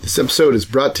This episode is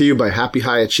brought to you by Happy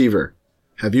High Achiever.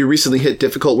 Have you recently hit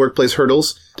difficult workplace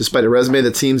hurdles? Despite a resume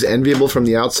that seems enviable from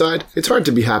the outside, it's hard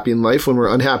to be happy in life when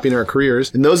we're unhappy in our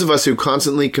careers. And those of us who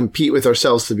constantly compete with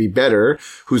ourselves to be better,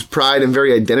 whose pride and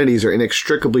very identities are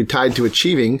inextricably tied to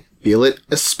achieving, feel it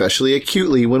especially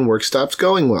acutely when work stops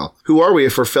going well. Who are we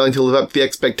if we're failing to live up to the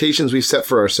expectations we've set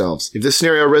for ourselves? If this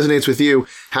scenario resonates with you,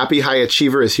 Happy High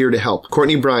Achiever is here to help.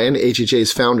 Courtney Bryan,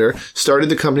 HHA's founder, started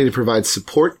the company to provide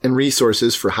support and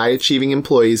resources for high-achieving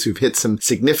employees who've hit some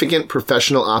significant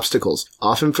professional obstacles,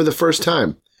 often for the first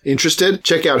time. Interested?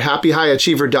 Check out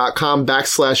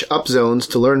happyhighaachiever.com/upzones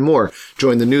to learn more.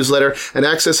 Join the newsletter and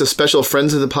access a special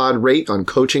Friends of the Pod rate on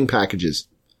coaching packages.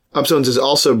 Upzones is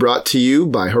also brought to you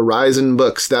by Horizon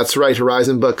Books. That's right,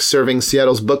 Horizon Books, serving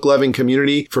Seattle's book-loving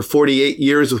community for 48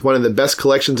 years with one of the best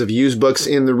collections of used books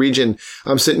in the region.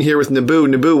 I'm sitting here with Naboo.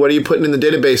 Naboo, what are you putting in the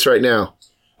database right now?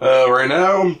 Right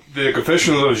now, the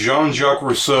Confessions of Jean-Jacques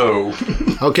Rousseau.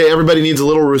 Okay, everybody needs a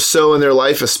little Rousseau in their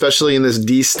life, especially in this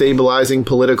destabilizing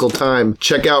political time.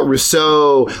 Check out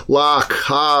Rousseau, Locke,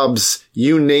 Hobbes,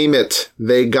 you name it,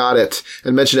 they got it.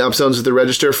 And mention Upzones at the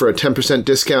register for a 10%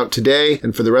 discount today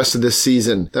and for the rest of this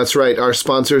season. That's right, our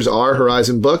sponsors are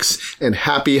Horizon Books and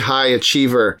Happy High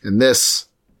Achiever. And this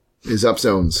is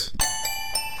Upzones.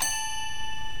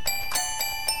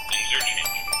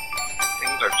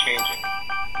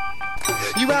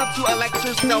 You have to elect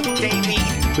yourself, Davey.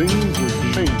 Things are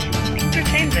changing. Things are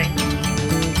changing.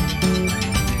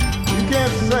 You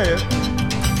can't say it,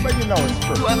 but you know it's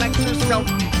true. To elect yourself.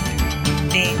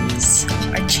 Things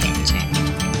are changing.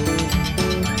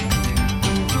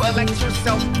 To elect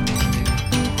yourself.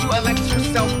 To elect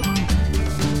yourself.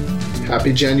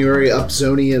 Happy January,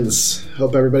 Upzonians.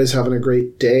 Hope everybody's having a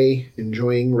great day,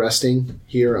 enjoying resting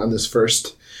here on this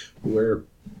first.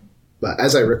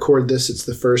 As I record this, it's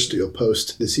the first. You'll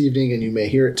post this evening, and you may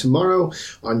hear it tomorrow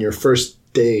on your first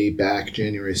day back,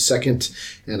 January 2nd.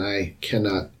 And I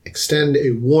cannot extend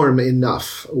a warm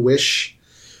enough wish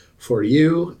for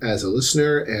you as a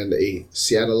listener and a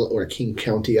Seattle or King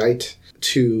Countyite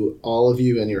to all of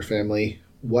you and your family.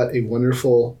 What a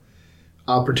wonderful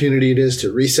opportunity it is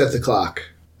to reset the clock.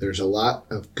 There's a lot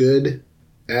of good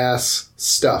ass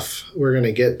stuff we're going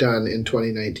to get done in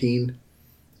 2019.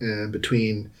 And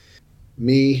between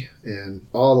me and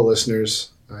all the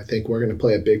listeners, I think we're going to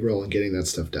play a big role in getting that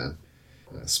stuff done.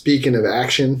 Speaking of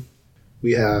action,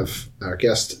 we have our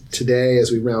guest today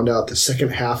as we round out the second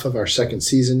half of our second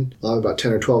season. I'll have about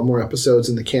 10 or 12 more episodes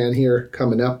in the can here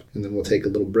coming up, and then we'll take a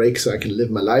little break so I can live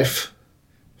my life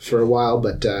for a while.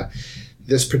 But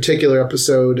this particular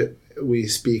episode, we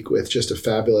speak with just a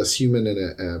fabulous human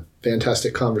and a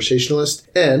fantastic conversationalist,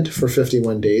 and for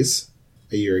 51 days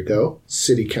a year ago,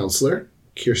 city councilor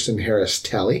Kirsten Harris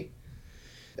Talley.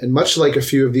 And much like a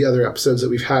few of the other episodes that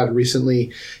we've had recently,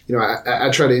 I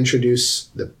try to introduce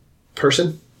the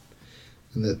person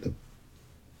and the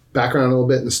background a little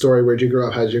bit and the story. Where'd you grow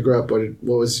up? How did you grow up? What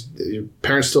was your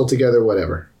parents still together?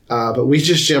 Whatever. But we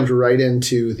just jumped right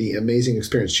into the amazing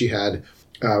experience she had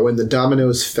when the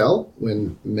dominoes fell,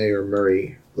 when Mayor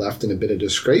Murray left in a bit of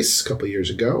disgrace a couple of years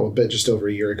ago, just over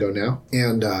a year ago now,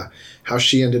 and how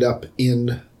she ended up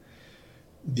in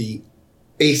the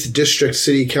 8th District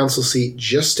City Council seat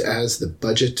just as the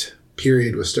budget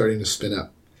period was starting to spin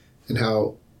up, and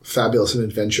how fabulous an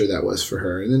adventure that was for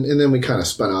her. And then we kind of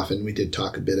spun off and we did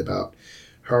talk a bit about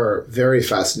her very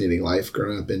fascinating life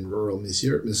growing up in rural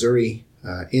Missouri,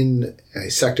 in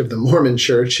a sect of the Mormon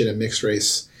Church in a mixed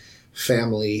race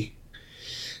family,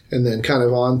 and then kind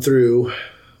of on through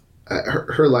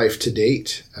her life to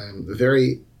date. A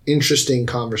very interesting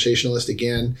conversationalist,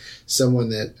 again, someone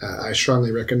that I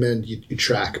strongly recommend you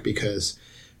track because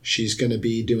she's going to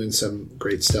be doing some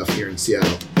great stuff here in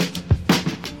Seattle.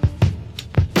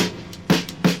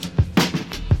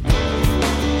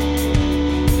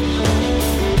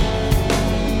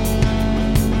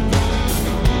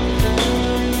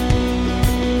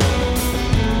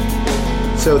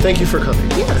 So thank you for coming.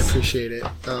 Yes. I appreciate it.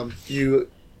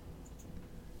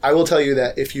 I will tell you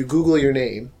that if you Google your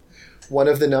name, one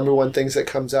of the number one things that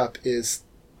comes up is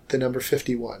the number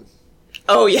 51.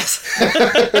 Oh, yes.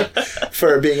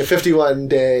 For being a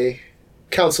 51-day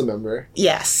council member.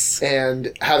 Yes.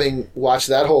 And having watched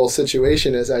that whole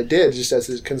situation as I did, just as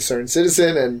a concerned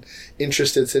citizen and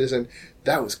interested citizen,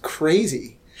 that was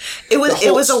crazy. It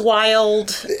was a wild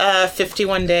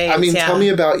 51 days. I mean, Tell me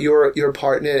about your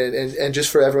part in it, and just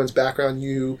for everyone's background,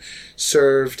 you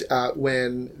served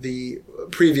when the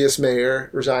previous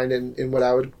mayor resigned in what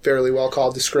I would fairly well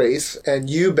call disgrace, and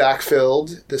you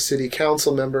backfilled the city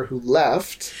council member who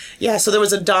left. Yeah, so there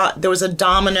was a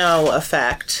domino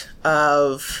effect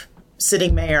of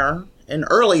sitting mayor in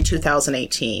early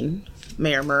 2018,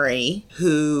 Mayor Murray,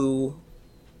 who,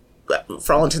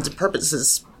 for all intents and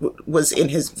purposes, was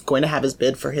going to have his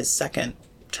bid for his second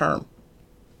term.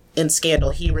 In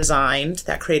scandal, he resigned.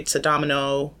 That creates a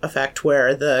domino effect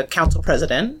where the council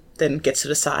president then gets to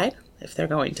decide if they're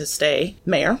going to stay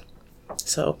mayor.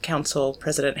 So Council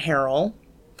President Harrell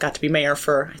got to be mayor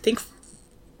for,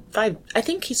 I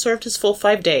think he served his full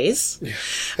 5 days. Yeah.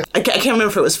 I can't remember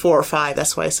if it was 4 or 5.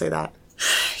 That's why I say that.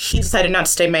 He decided not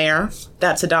to stay mayor.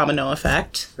 That's a domino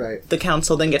effect. Right. The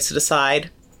council then gets to decide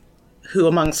who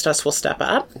amongst us will step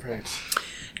up. Right.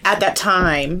 At that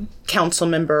time, council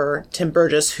member Tim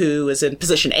Burgess, who is in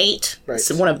position 8, right.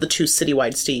 so one of the 2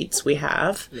 citywide seats we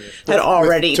have, had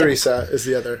already... Teresa is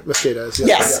the other. Mosqueda is the other.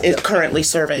 Yes, is currently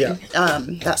serving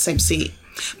that same seat.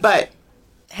 But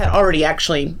had already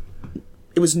actually...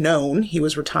 It was known he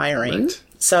was retiring. Right.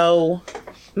 So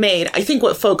made, I think,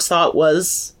 what folks thought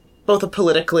was both a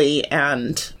politically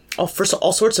and... for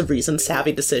all sorts of reasons,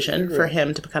 savvy decision for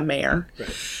him to become mayor,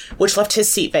 which left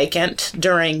his seat vacant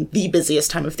during the busiest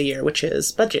time of the year, which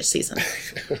is budget season.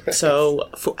 So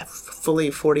fully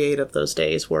 48 of those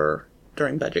days were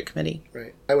during budget committee.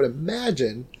 Right. I would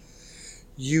imagine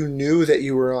you knew that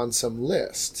you were on some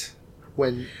list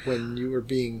when you were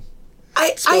being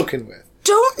spoken with.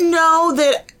 Don't know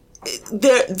that...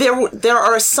 There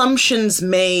are assumptions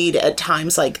made at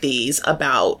times like these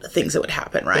about things that would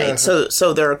happen, right?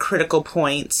 So there are critical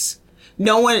points.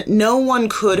 No one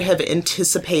could have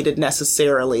anticipated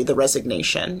necessarily the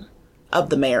resignation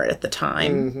of the mayor at the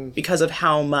time because of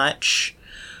how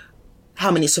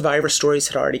many survivor stories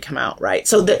had already come out, right?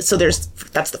 So that's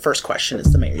the first question: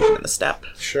 is the mayor even going to step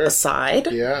aside?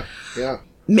 Yeah.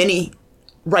 Many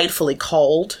rightfully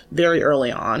called very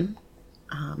early on.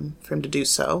 For him to do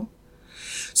so.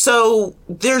 So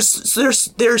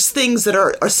there's things that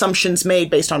are assumptions made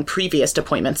based on previous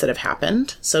appointments that have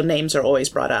happened. So names are always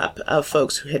brought up of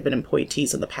folks who had been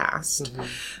appointees in the past.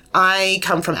 I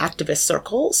come from activist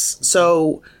circles.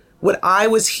 So what I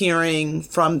was hearing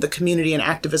from the community and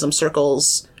activism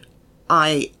circles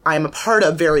I'm a part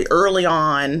of very early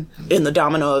on in the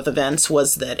domino of events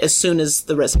was that as soon as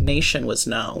the resignation was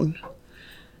known,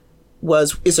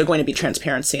 is there going to be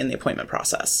transparency in the appointment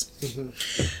process?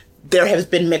 There have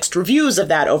been mixed reviews of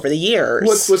that over the years.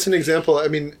 What's an example? I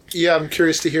mean, I'm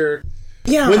curious to hear.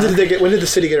 Yeah. When did the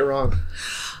city get it wrong?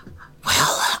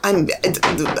 Well,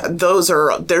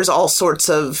 there's all sorts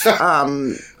of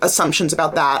assumptions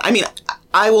about that. I mean,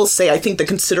 I will say I think the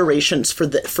considerations for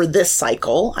this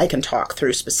cycle I can talk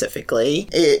through specifically.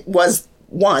 It was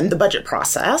one, the budget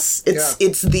process.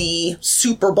 It's the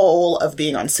Super Bowl of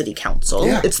being on city council.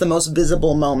 Yeah. It's the most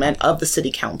visible moment of the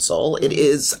city council. It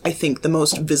is, I think, the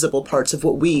most visible parts of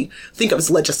what we think of as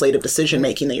legislative decision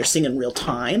making that you're seeing in real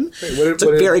time. It's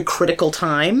a very critical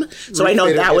time. So I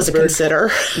know that was a consider.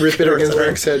 Ruth Bader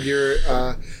Ginsburg said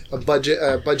a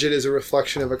budget is a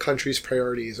reflection of a country's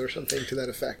priorities, or something to that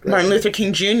effect. Right? Martin Luther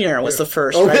King Jr. was the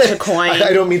first, to coin.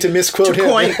 I don't mean to misquote him.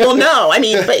 Well, no, I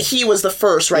mean, but he was the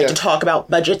first, to talk about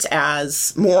budgets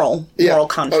as moral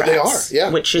contracts. They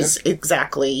are, which is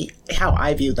exactly how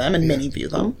I view them, and many view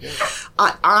them. Yeah.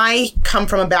 I come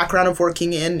from a background of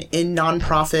working in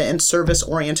nonprofit and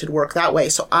service-oriented work that way,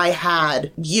 so I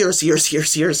had years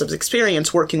of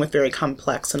experience working with very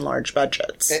complex and large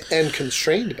budgets. And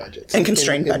constrained budgets.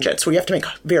 Where you have to make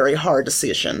very hard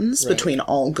decisions between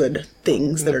all good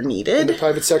things that are needed. In the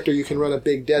private sector, you can run a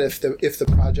big debt if the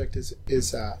project is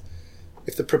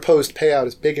if the proposed payout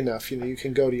is big enough. You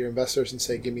can go to your investors and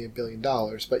say, "Give me $1 billion,"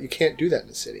 but you can't do that in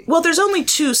a city. Well, there's only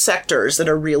 2 sectors that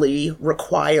are really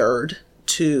required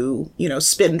to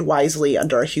spend wisely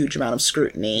under a huge amount of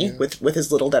scrutiny with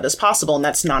as little debt as possible, and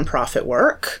that's nonprofit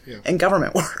work and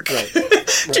government work. Right.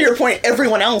 To your point,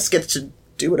 everyone else gets to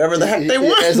do whatever the heck they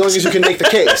want. As long as you can make the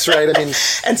case, right? I mean,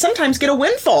 and sometimes get a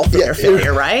windfall for their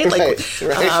failure, right?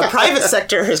 Private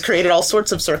sector has created all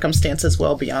sorts of circumstances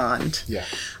well beyond. Yeah.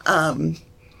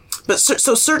 But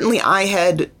so certainly I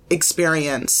had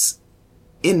experience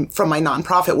from my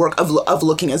nonprofit work of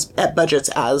looking at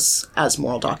budgets as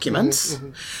moral documents.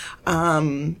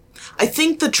 I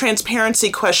think the transparency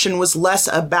question was less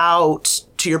about,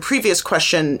 to your previous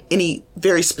question, any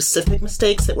very specific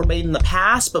mistakes that were made in the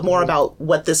past, but more about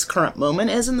what this current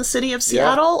moment is in the city of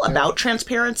Seattle, about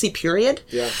transparency, period.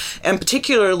 Yeah. And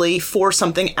particularly for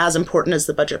something as important as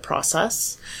the budget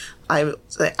process. I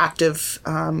was an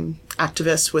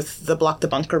activist with the Block the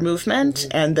Bunker movement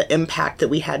and the impact that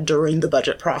we had during the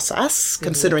budget process,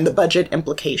 considering the budget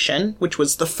implication, which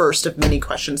was the first of many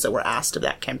questions that were asked of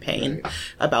that campaign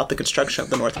about the construction of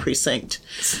the North Precinct.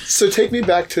 So take me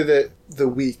back to the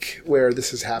week where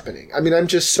this is happening. I mean, I'm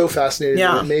just so fascinated.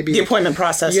 Yeah, that maybe the appointment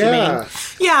process, you mean?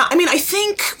 Yeah, I mean, I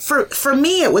think for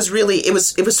me, it was really, it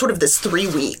was sort of this 3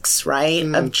 weeks, right,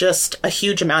 of just a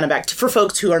huge amount of for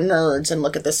folks who are nerds and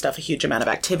look at this stuff, a huge amount of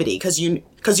activity, because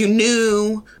you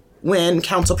knew when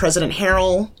Council President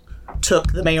Harrell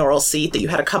took the mayoral seat that you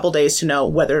had a couple days to know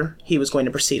whether he was going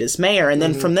to proceed as mayor. And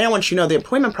then from there, once you know the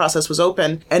appointment process was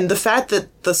open, and the fact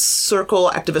that the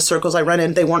activist circles I run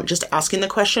in, they weren't just asking the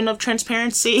question of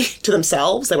transparency to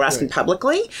themselves, they were asking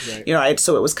publicly,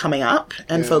 so it was coming up,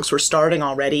 and folks were starting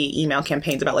already email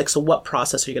campaigns about so what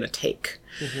process are you going to take?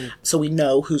 So we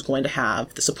know who's going to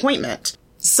have this appointment.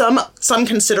 Some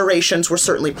considerations were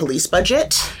certainly police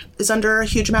budget is under a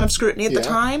huge amount of scrutiny at the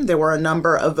time. There were a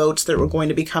number of votes that were going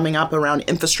to be coming up around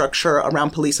infrastructure,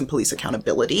 around police and police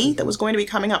accountability that was going to be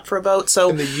coming up for a vote. So,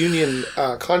 and the union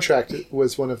contract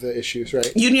was one of the issues,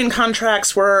 right? Union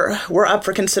contracts were up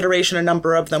for consideration. A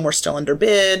number of them were still under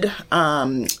bid.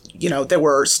 There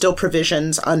were still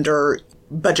provisions under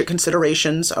budget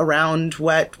considerations around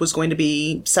what was going to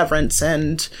be severance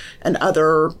and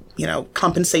other,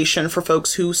 compensation for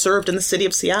folks who served in the city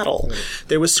of Seattle. Right.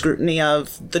 There was scrutiny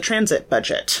of the transit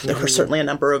budget. There were certainly a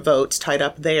number of votes tied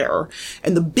up there.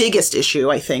 And the biggest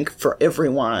issue, I think, for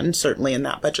everyone, certainly in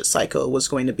that budget cycle, was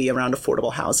going to be around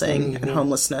affordable housing and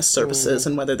homelessness services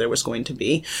and whether there was going to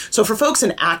be. So for folks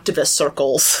in activist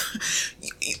circles,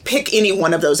 pick any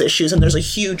one of those issues, and there's a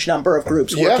huge number of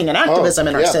groups working in activism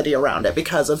in our city around it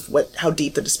because of how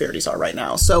deep the disparities are right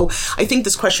now. So I think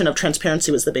this question of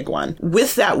transparency was the big one.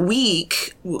 With that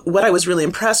week, what I was really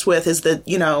impressed with is that,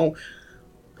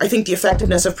 I think the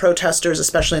effectiveness of protesters,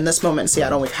 especially in this moment in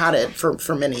Seattle, we've had it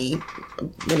for many,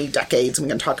 many decades, and we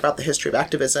can talk about the history of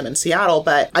activism in Seattle,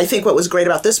 but I think what was great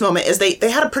about this moment is they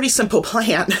had a pretty simple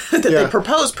plan that they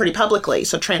proposed pretty publicly.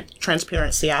 So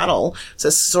Transparent Seattle, so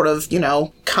this sort of,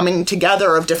 coming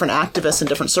together of different activists in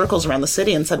different circles around the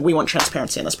city and said, we want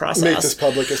transparency in this process. Make this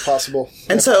public as possible.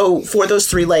 And so for those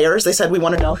 3 layers, they said, we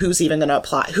want to know who's even going to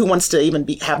apply, who wants to even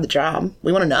have the job.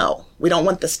 We want to know. We don't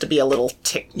want this to be a little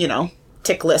tick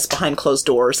list behind closed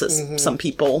doors as some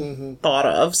people thought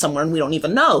of somewhere, and we don't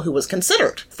even know who was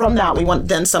considered. From that, we want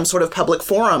then some sort of public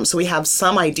forum, so we have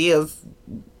some idea of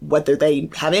whether they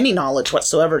have any knowledge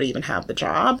whatsoever to even have the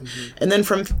job. And then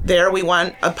from there, we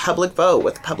want a public vote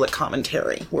with public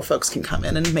commentary, where folks can come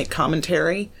in and make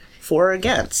commentary for or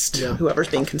against whoever's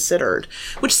being considered,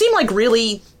 which seemed like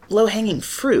really low-hanging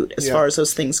fruit as far as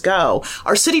those things go.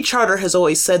 Our city charter has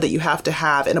always said that you have to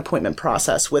have an appointment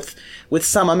process with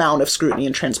some amount of scrutiny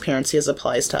and transparency as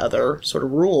applies to other sort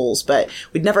of rules, but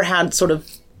we'd never had sort of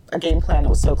a game plan that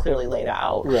was so clearly laid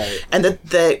out. Right. And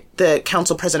the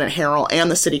Council President Harrell and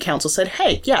the City Council said,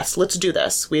 hey, yes, let's do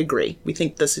this. We agree. We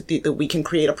think that we can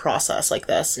create a process like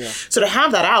this. Yeah. So to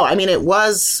have that out, I mean,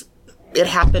 it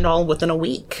happened all within a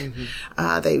week.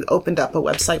 They opened up a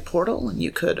website portal and you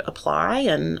could apply,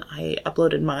 and I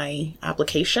uploaded my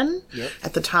application.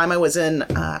 At the time I was in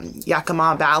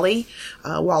Yakima Valley,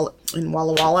 in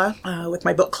Walla Walla, with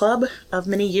my book club of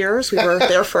many years. We were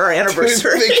there for our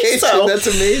anniversary. Vacation, so, that's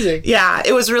amazing. Yeah,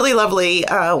 it was really lovely.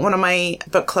 One of my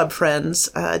book club friends,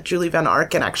 Julie Van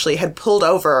Arken, actually had pulled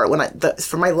over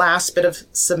for my last bit of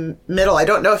submittal. I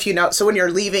don't know if you know, so when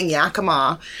you're leaving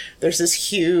Yakima, there's this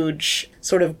huge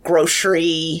sort of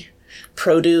grocery,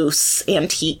 produce,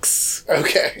 antiques.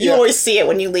 Okay. You always see it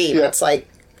when you leave. Yeah. It's like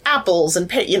apples and,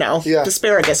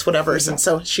 asparagus, whatever. And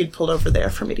so she'd pulled over there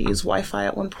for me to use Wi-Fi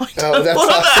at one point. Oh, that's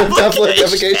awesome.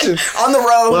 Application. On the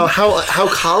road. Well, how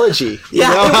collegey.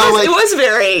 Yeah, it was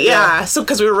very, So,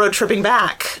 because we were road tripping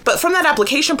back. But from that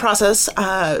application process,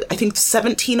 I think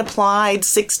 17 applied,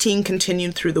 16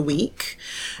 continued through the week.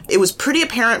 It was pretty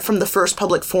apparent from the first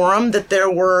public forum that there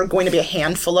were going to be a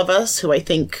handful of us who I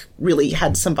think really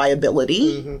had some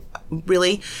viability,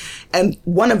 really. And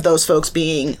one of those folks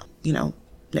being,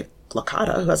 Nick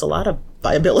Licata, who has a lot of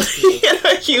viability and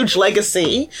a huge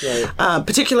legacy,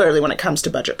 particularly when it comes to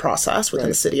budget process within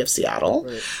the city of Seattle.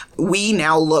 Right. We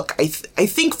now look, I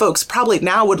think folks probably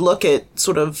now would look at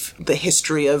sort of the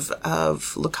history of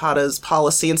Licata's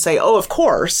policy and say, oh, of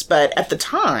course, but at the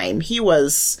time he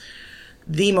was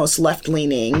the most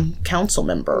left-leaning council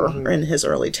member in his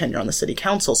early tenure on the city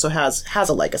council, so has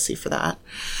a legacy for that.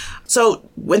 So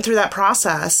went through that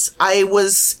process. It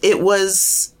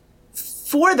was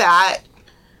for that,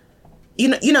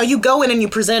 you go in and you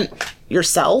present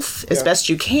yourself as Yeah. best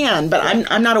you can, but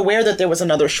I'm not aware that there was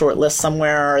another short list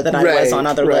somewhere that I was on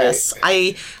other lists.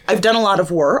 I've done a lot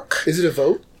of work. Is it a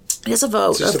vote? It is a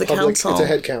vote just of the a public- council. it's a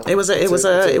head count. It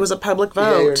was a public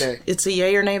vote. Yay or nay. It's a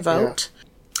yay or nay vote.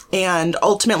 And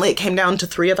ultimately it came down to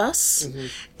 3 of us.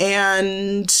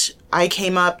 And I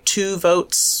came up 2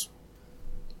 votes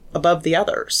above the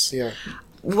others. Yeah.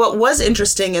 What was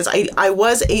interesting is I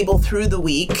was able through the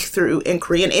week, through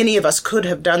inquiry, and any of us could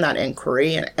have done that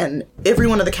inquiry, and every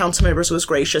one of the council members was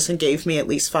gracious and gave me at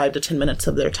least 5 to 10 minutes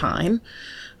of their time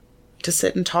to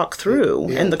sit and talk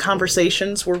through. And the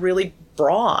conversations were really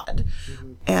broad.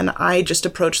 And I just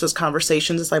approached those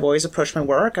conversations as I've always approached my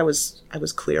work. I was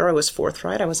clear, I was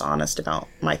forthright, I was honest about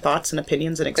my thoughts and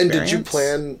opinions and experience.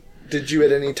 And did you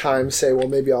at any time say, well,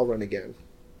 maybe I'll run again?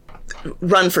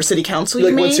 Run for city council, you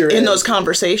Like, mean? once you're In in. those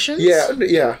conversations?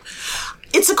 Yeah.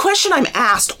 It's a question I'm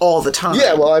asked all the time.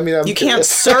 Yeah, well, I mean, I'm you can't curious.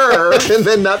 serve And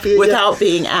then not be without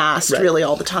being asked really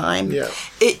all the time. Yeah.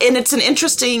 And it's an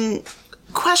interesting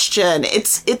question.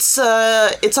 It's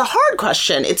a hard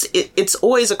question. It's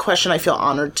always a question I feel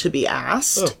honored to be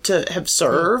asked, to have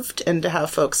served, and to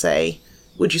have folks say,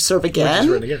 "Would you serve again?"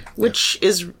 run again. Which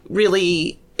is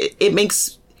really it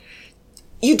makes.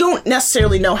 You don't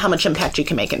necessarily know how much impact you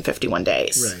can make in 51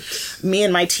 days. Right. Me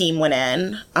and my team went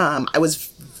in. I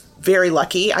was very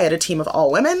lucky. I had a team of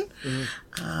all women.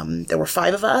 There were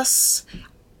 5 of us.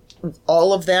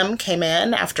 All of them came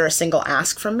in after a single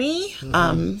ask from me,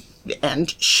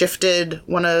 and shifted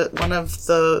one of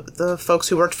the folks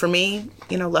who worked for me.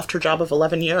 Left her job of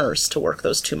 11 years to work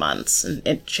those 2 months, and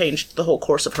it changed the whole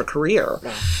course of her career,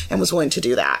 and was willing to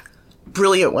do that.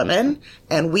 Brilliant women,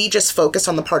 and we just focused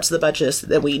on the parts of the budget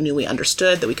that we knew we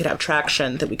understood, that we could have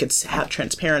traction, that we could have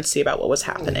transparency about what was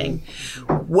happening.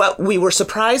 What we were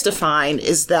surprised to find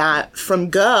is that from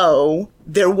go,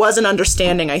 there was an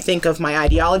understanding, I think, of my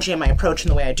ideology and my approach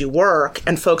and the way I do work,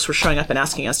 and folks were showing up and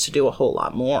asking us to do a whole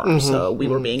lot more. So we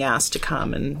were being asked to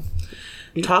come and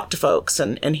talk to folks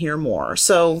and hear more.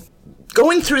 So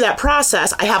going through that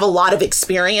process, I have a lot of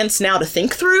experience now to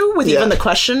think through with even the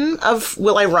question of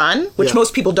will I run, which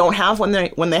most people don't have when they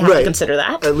have to consider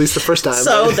that. At least the first time.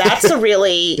 So that's a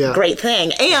really great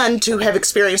thing, and to have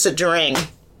experienced it during,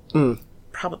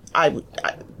 probably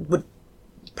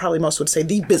most would say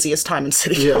the busiest time in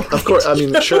city. Yeah, of course. I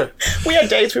mean, sure. We had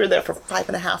days we were there for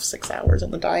 5.5, 6 hours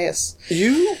on the dais.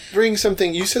 You said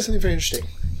something very interesting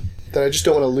that I just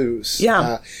don't want to lose.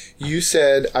 Yeah. You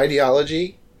said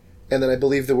ideology, and then I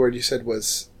believe the word you said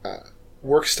was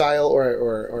work style,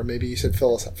 or maybe you said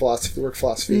philosophy, work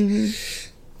philosophy.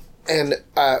 And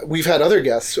we've had other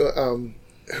guests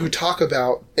who talk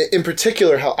about, in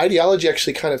particular, how ideology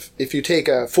actually kind of, if you take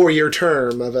a 4-year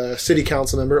term of a city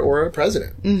council member or a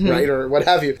president, right, or what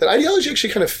have you, that ideology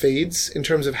actually kind of fades in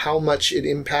terms of how much it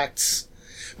impacts.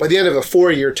 By the end of a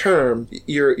 4-year term,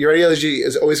 your ideology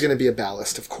is always going to be a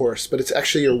ballast, of course, but it's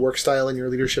actually your work style and your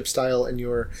leadership style and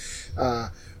your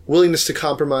willingness to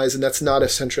compromise, and that's not a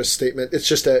centrist statement. It's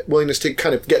just a willingness to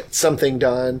kind of get something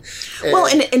done.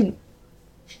 And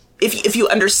if you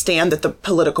understand that the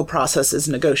political process is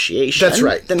negotiation, that's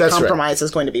right. Then that's compromise right.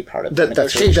 is going to be part of the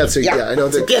negotiation. I know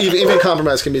that even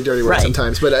compromise can be a dirty word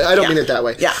sometimes, but I don't mean it that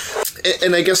way. Yeah.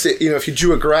 And I guess that, if you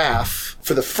drew a graph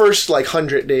for the first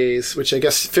 100 days, which I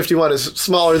guess 51 is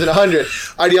smaller than 100,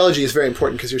 ideology is very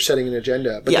important because you're setting an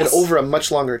agenda. But then over a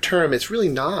much longer term, it's really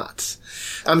not.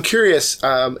 I'm curious,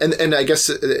 and I guess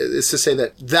it's to say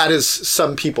that is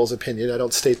some people's opinion. I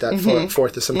don't state that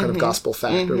forth as some kind of gospel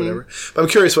fact or whatever. But I'm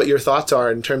curious what your thoughts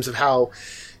are in terms of how,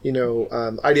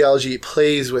 ideology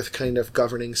plays with kind of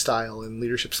governing style and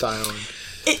leadership style.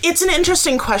 It's an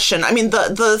interesting question. I mean,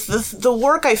 the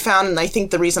work I found, and I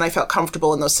think the reason I felt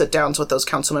comfortable in those sit downs with those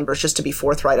council members, just to be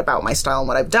forthright about my style and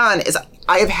what I've done, is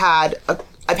I've had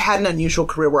an unusual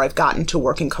career where I've gotten to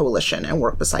work in coalition and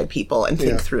work beside people and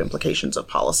think through implications of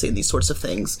policy and these sorts of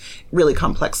things, really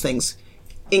complex things,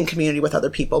 in community with other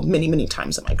people many, many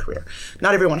times in my career.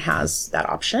 Not everyone has that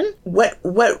option. What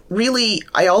really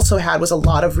I also had was a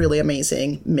lot of really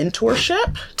amazing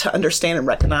mentorship to understand and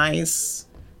recognize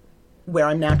where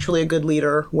I'm naturally a good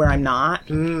leader, where I'm not,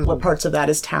 what parts of that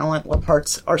is talent, what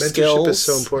parts are skills. Mentorship is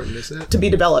so important, isn't it? To be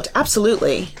developed.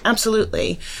 Absolutely.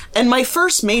 Absolutely. And my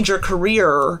first major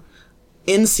career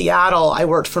in Seattle, I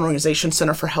worked for an organization,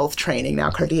 Center for Health Training,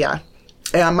 now CARDIA.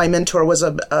 And my mentor was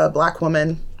a Black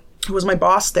woman who was my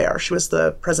boss there. She was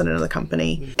the president of the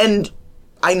company. And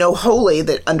I know wholly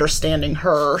that understanding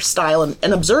her style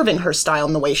and observing her style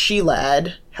and the way she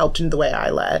led helped in the way I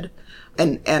led.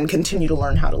 And continue to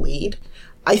learn how to lead.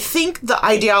 I think the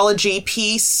ideology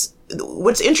piece,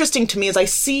 what's interesting to me is I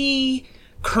see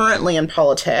currently in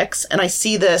politics, and I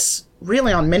see this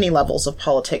really on many levels of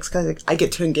politics, because I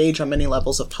get to engage on many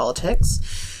levels of politics,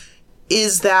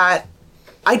 is that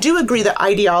I do agree that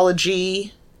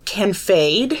ideology can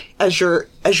fade as you're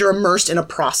immersed in a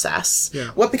process. Yeah.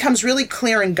 What becomes really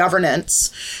clear in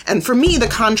governance, and for me, the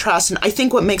contrast, and I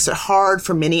think what makes it hard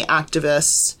for many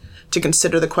activists to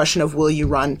consider the question of will you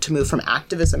run to move from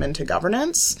activism into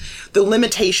governance, the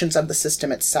limitations of the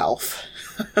system itself.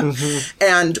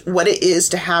 And what it is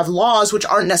to have laws which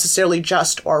aren't necessarily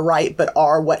just or right, but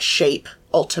are what shape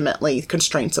ultimately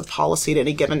constraints of policy at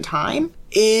any given time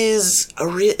is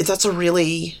that's a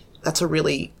really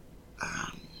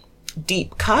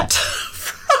deep cut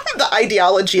from the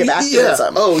ideology of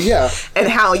activism. Yeah. Oh, yeah. And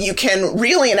how you can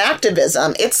really in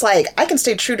activism, it's like I can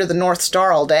stay true to the North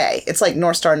Star all day. It's like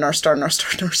North Star, North Star, North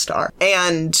Star, North Star.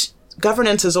 And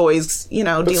governance is always,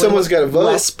 dealing someone's with gotta vote.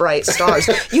 less bright stars.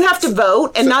 You have to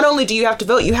vote, and not only do you have to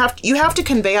vote, you have to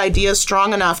convey ideas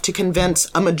strong enough to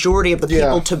convince a majority of the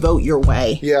people to vote your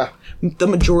way. Yeah. The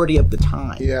majority of the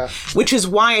time. Yeah. Which is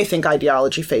why I think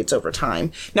ideology fades over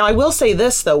time. Now, I will say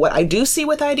this, though. What I do see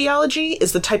with ideology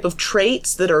is the type of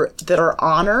traits that are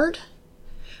honored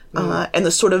and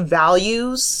the sort of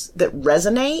values that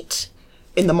resonate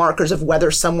in the markers of whether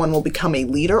someone will become a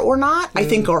leader or not, I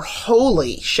think are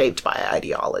wholly shaped by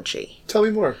ideology. Tell me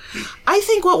more. I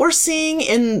think what we're seeing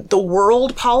in the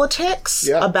world politics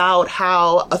about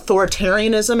how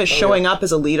authoritarianism is showing up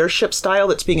as a leadership style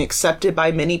that's being accepted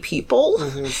by many people,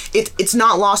 it's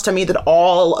not lost on me that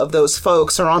all of those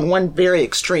folks are on one very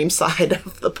extreme side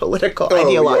of the political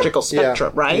ideological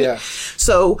spectrum, right? Yeah.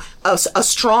 So a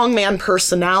strongman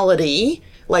personality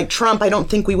like Trump, I don't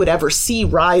think we would ever see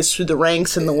rise through the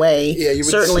ranks in the way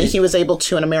certainly he was able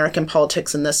to in American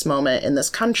politics in this moment in this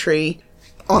country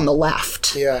on the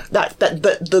left. Yeah. That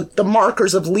the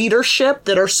markers of leadership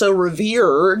that are so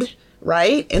revered,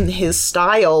 right, in his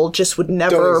style just would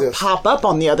never pop up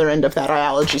on the other end of that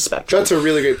ideology spectrum. That's a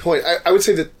really great point. I would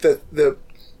say that the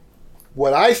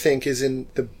what I think is in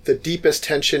the deepest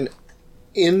tension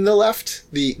in the left,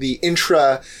 the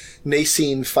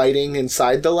intra-Nacine fighting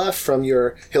inside the left from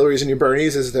your Hillarys and your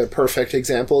Bernies is the perfect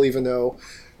example, even though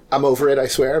I'm over it, I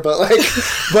swear. But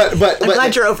I'm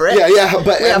glad you're over it. Yeah.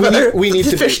 But we need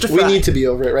to be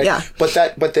over it, right? Yeah.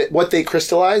 But what they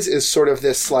crystallize is sort of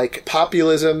this like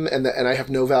populism, and I have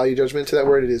no value judgment to that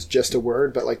word. It is just a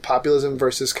word, but like populism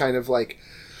versus kind of like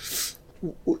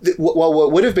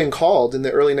what would have been called in the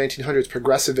early 1900s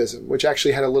progressivism, which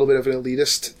actually had a little bit of an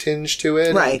elitist tinge to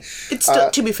it. Right. It's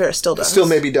still, to be fair, it still does. Still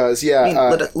maybe does, yeah.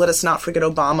 I mean, let us not forget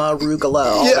Obama, arugula,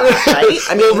 all Yeah. that, right?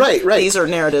 I mean, right. These are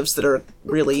narratives that are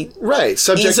really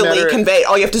subject easily matter conveyed.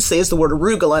 All you have to say is the word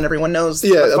arugula and everyone knows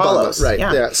what Obama, follows. Right,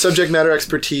 yeah. Subject matter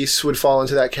expertise would fall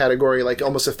into that category, like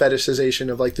almost a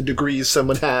fetishization of like the degrees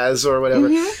someone has or whatever.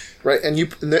 Right, and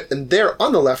they're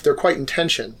on the left, they're quite in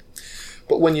tension.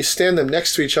 But when you stand them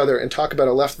next to each other and talk about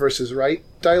a left versus right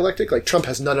dialectic, like Trump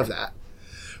has none of that.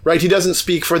 Right? He doesn't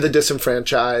speak for the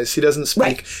disenfranchised. He doesn't speak.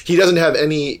 Right. He doesn't have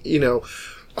any,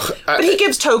 But he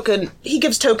gives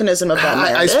tokenism of that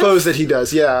narrative. I suppose that he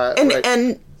does, yeah.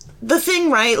 And the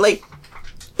thing, right, like,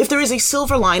 if there is a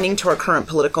silver lining to our current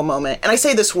political moment, and I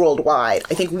say this worldwide,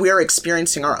 I think we're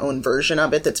experiencing our own version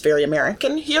of it that's very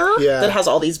American here, that has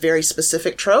all these very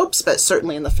specific tropes, but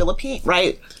certainly in the Philippines,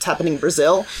 right? It's happening in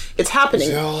Brazil. It's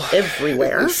happening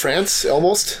everywhere. France,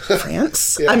 almost.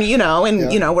 France. Yeah. I mean,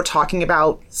 we're talking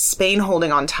about Spain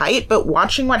holding on tight, but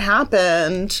watching what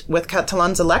happened with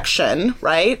Catalan's election,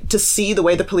 right? To see the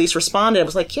way the police responded, I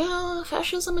was like,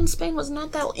 fascism in Spain was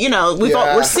not that,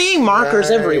 we're seeing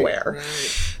markers everywhere.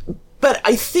 Right. But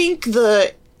I think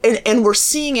and we're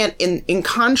seeing it in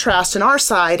contrast in our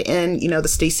side in, the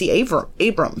Stacey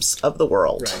Abrams of the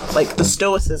world. Right. Like the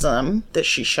stoicism that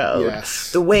she showed,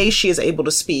 the way she is able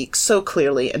to speak so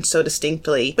clearly and so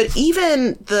distinctly. But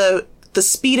even the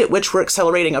speed at which we're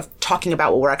accelerating of talking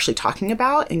about what we're actually talking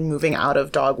about and moving out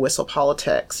of dog whistle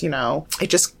politics, I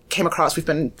just came across, we've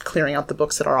been clearing out the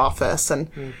books at our office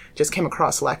and just came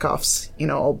across Lakoff's,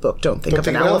 old book, Don't Think of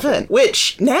an Elephant,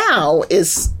 which now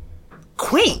is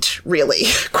quaint, really,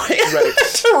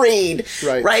 to read,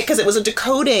 right? Because it was a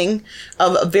decoding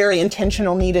of a very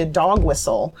intentional, needed dog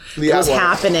whistle that was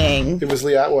happening. It was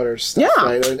Lee Atwater's stuff,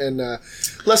 right? And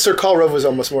Lester Kolrove was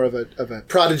almost more of a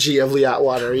prodigy of Lee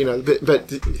Atwater,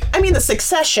 but I mean, the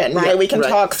succession, right? We can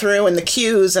talk through and the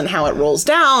cues and how it rolls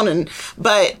down,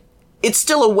 but it's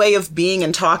still a way of being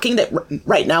and talking that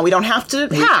right now we don't have to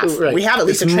have. right. We have at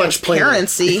least It's a much plainer.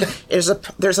 transparency.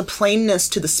 There's a plainness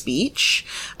to the speech.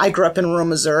 I grew up in rural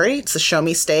Missouri. It's a show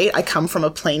me state. I come from a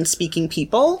plain speaking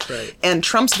people. Right. And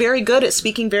Trump's very good at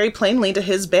speaking very plainly to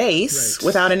his base Right.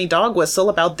 without any dog whistle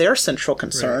about their central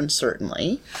concerns,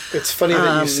 certainly. It's funny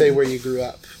that you say where you grew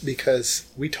up, because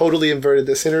we totally inverted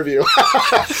this interview.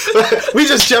 We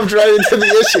just jumped right into the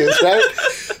issues, right?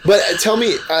 But tell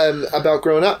me about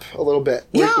growing up a little bit.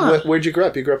 Where'd you grow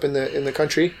up? You grew up in the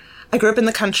country? I grew up in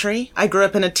the country. I grew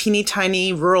up in a teeny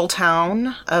tiny rural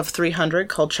town of 300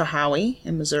 called Chilhowie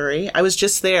in Missouri. I was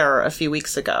just there a few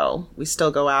weeks ago. We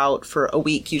still go out for a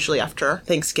week, usually after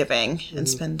Thanksgiving, and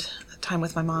spend time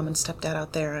with my mom and stepdad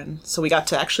out there. And so we got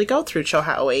to actually go through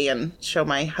Chilhowie and show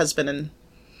my husband and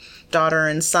daughter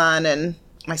and son, and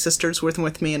my sister's with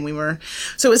me, and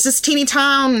so it was this teeny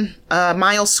town,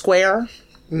 mile square.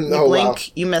 You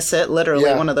blink, you miss it.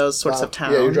 Literally one of those sorts of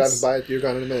towns. Yeah, you're driving by it, you're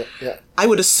gone in a minute. Yeah. I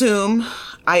would assume,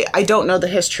 I don't know the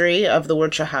history of the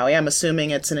word Chilhowie. I'm assuming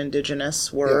it's an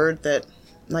indigenous word that,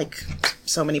 like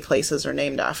so many places, are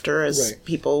named after as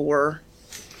people were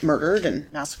murdered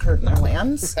and massacred in their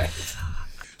lands.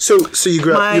 So you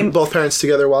grew up, you both parents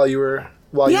together while you were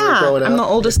growing up? I'm the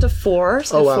oldest of four,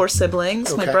 so I have 4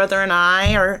 siblings. Okay. My brother and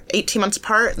I are 18 months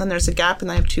apart, and then there's a gap,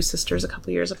 and I have 2 sisters a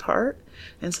couple years apart.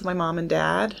 And so my mom and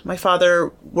dad. My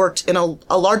father worked in a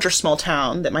larger small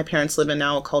town that my parents live in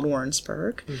now called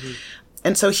Warrensburg. Mm-hmm.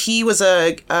 And so he was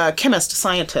a chemist, a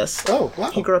scientist. Oh,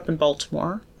 wow. He grew up in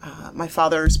Baltimore. My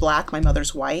father's black, my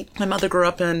mother's white. My mother grew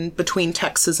up between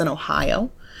Texas and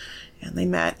Ohio. And they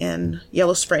met in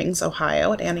Yellow Springs,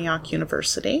 Ohio at Antioch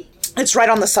University. It's right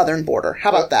on the southern border. How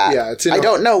about that? Yeah, it's I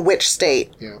don't know which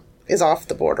state Yeah. is off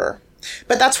the border.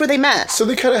 But that's where they met. So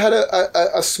they kind of had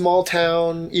a small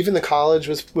town. Even the college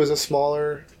was a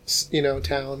smaller,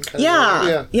 town.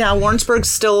 Yeah. Warrensburg's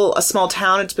still a small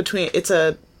town. It's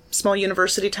a small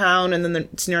university town, and then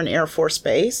it's near an Air Force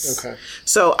base. Okay.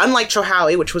 So unlike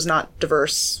Chilhowie, which was not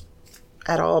diverse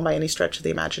at all by any stretch of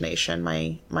the imagination,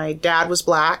 my dad was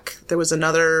black. There was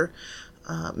another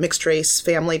mixed race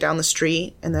family down the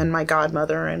street, and then my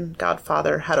godmother and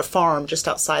godfather had a farm just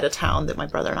outside of town that my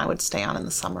brother and I would stay on in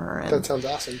the summer. And That sounds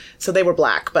awesome. so they were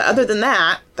black, but other than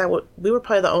that, we were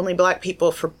probably the only black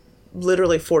people for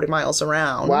literally 40 miles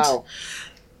around. Wow.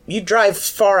 You drive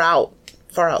far out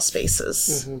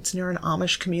spaces. Mm-hmm. It's near an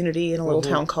Amish community in a little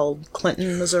town called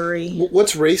Clinton, Missouri.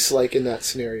 What's race like in that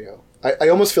scenario? I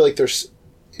almost feel like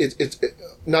it's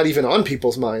not even on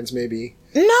people's minds, maybe.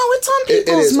 No, it's on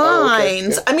people's is.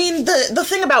 minds. Oh, okay. Yeah. I mean, the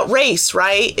thing about race,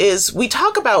 right, is we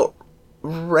talk about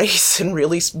race in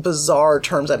really bizarre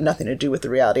terms that have nothing to do with the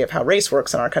reality of how race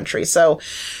works in our country. So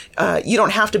you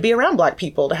don't have to be around black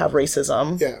people to have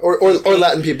racism. Yeah, or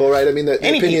Latin people, right? I mean, the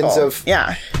opinions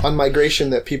on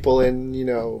migration that people in,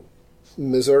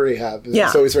 Missouri have. Yeah.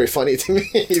 It's always very funny to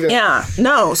me. Yeah.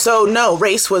 No,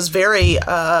 race was very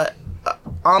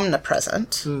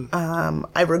omnipresent.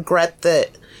 I regret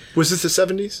that. Was this the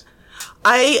 70s?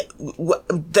 The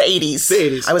 80s. The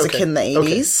 80s. I was okay. a kid in the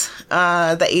 80s.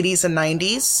 The 80s and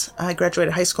 90s. I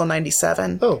graduated high school in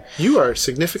 97. Oh, you are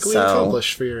significantly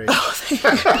accomplished for your age.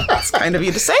 That's kind of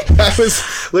you to say. I was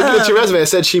looking at your resume. I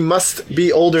said she must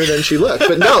be older than she looked.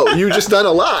 But no, you've just done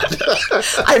a lot.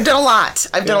 I've done a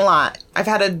lot. I've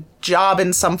had a job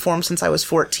in some form since I was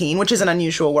 14, which isn't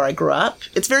unusual where I grew up.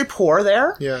 It's very poor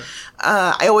there. Yeah.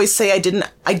 I always say I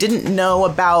didn't know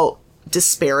about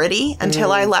disparity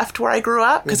until I left where I grew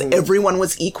up, because everyone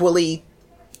was equally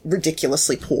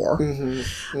ridiculously poor. And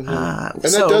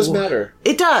that does matter.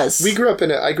 It does. I grew up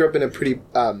in a pretty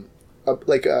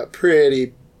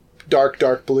pretty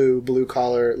dark blue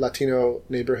collar Latino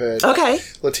neighborhood. Okay.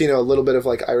 Latino, a little bit of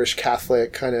like Irish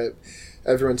Catholic, kind of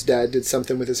everyone's dad did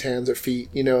something with his hands or feet,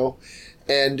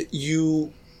 and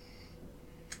you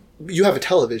have a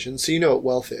television, so you know what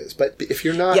wealth is. But if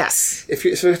you're not, yes, if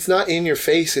it's not in your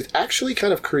face, it actually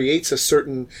kind of creates a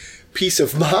certain peace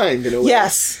of mind in a way.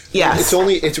 Yes.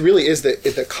 It really is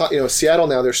that Seattle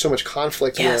now. There's so much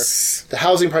conflict where the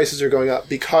housing prices are going up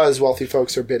because wealthy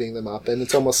folks are bidding them up, and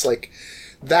it's almost like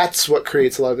that's what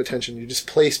creates a lot of attention. You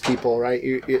displace people,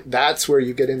 right? That's where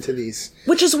you get into these.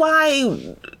 Which is why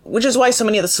so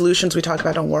many of the solutions we talk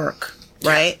about don't work.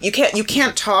 Right? You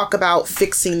can't talk about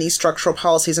fixing these structural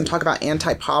policies and talk about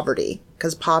anti-poverty,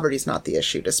 because poverty is not the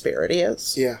issue. Disparity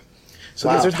is. Yeah.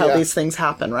 So these are how these things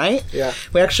happen, right? Yeah.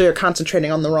 We actually are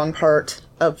concentrating on the wrong part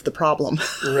of the problem.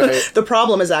 Right. The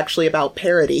problem is actually about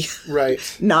parity. Right.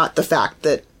 Not the fact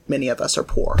that many of us are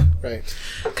poor. Right.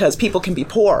 Because people can be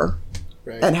poor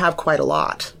right. and have quite a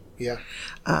lot. Yeah.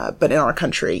 But in our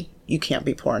country, you can't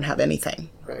be poor and have anything.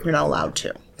 Right. You're not allowed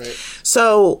to. Right.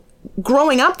 So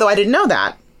growing up, though, I didn't know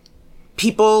that.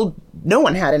 No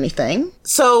one had anything.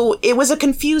 So it was a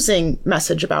confusing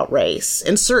message about race.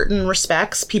 In certain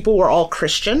respects, people were all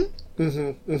Christian.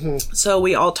 So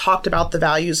we all talked about the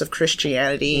values of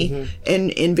Christianity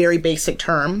in very basic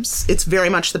terms. It's very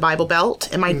much the Bible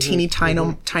Belt. In my teeny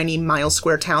tiny mile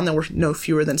square town, there were no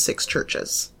fewer than 6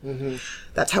 churches.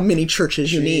 That's how many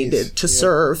churches you needed to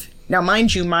serve. Now,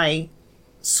 mind you, my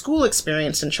school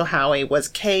experience in Chilhowie was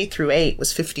K through 8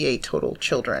 was 58 total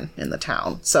children in the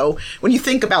town. So when you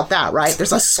think about that, right,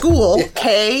 there's a school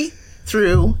K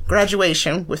through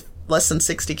graduation with less than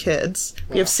 60 kids.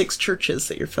 You have 6 churches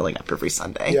that you're filling up every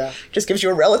Sunday. Yeah. Just gives you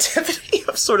a relativity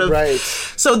of sort of... Right.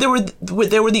 So there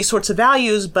were these sorts of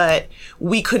values, but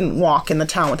we couldn't walk in the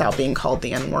town without being called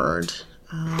the N-word.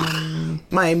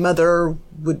 My mother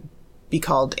would be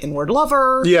called N-word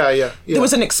lover. Yeah. There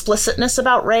was an explicitness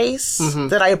about race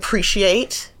that I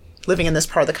appreciate living in this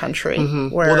part of the country.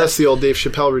 Where Well, that's the old Dave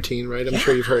Chappelle routine, right? I'm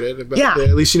sure you've heard it. But Yeah.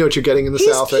 at least you know what you're getting in the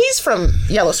South. He's from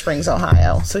Yellow Springs,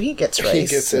 Ohio, so he gets race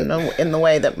gets it. in the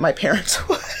way that my parents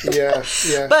would. Yeah.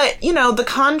 But, the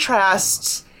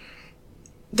contrast,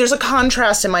 there's a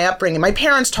contrast in my upbringing. My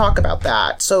parents talk about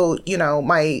that. So,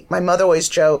 my mother always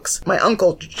jokes. My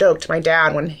uncle joked to my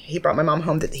dad when he brought my mom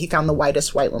home that he found the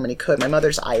whitest white woman he could. My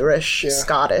mother's Irish,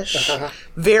 Scottish,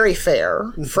 very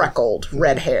fair, freckled,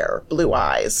 red hair, blue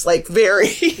eyes, like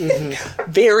very,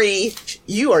 very,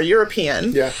 you are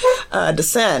European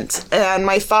descent. And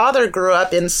my father grew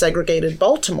up in segregated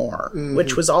Baltimore,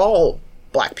 which was all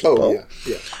Black people. Oh,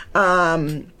 yeah.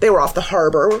 They were off the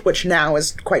harbor, which now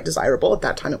is quite desirable. At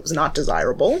that time, it was not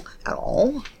desirable at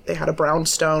all. They had a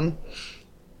brownstone.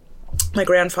 My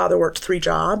grandfather worked 3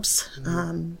 jobs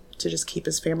to just keep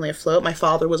his family afloat. My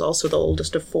father was also the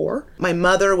oldest of 4. My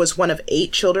mother was one of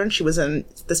 8 children. She was in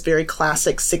this very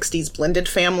classic 60s blended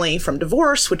family from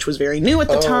divorce, which was very new at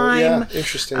the time. Yeah,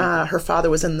 interesting. Her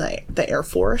father was in the Air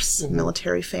Force,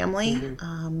 military family.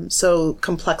 So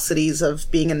complexities of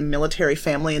being in a military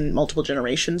family and multiple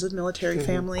generations of military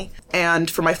family. And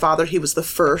for my father, he was the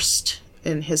first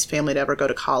in his family to ever go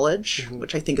to college,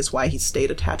 which I think is why he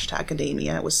stayed attached to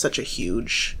academia. It was such a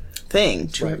huge thing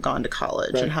to have gone to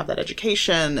college and have that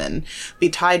education and be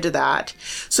tied to that.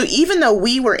 So even though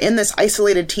we were in this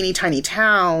isolated teeny tiny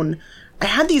town, I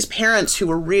had these parents who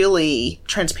were really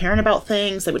transparent about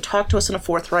things. They would talk to us in a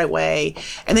forthright way.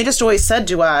 And they just always said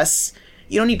to us,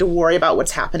 you don't need to worry about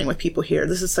what's happening with people here.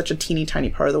 This is such a teeny tiny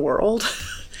part of the world.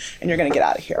 And you're going to get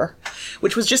out of here.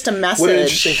 Which was just a message. What an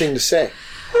interesting thing to say.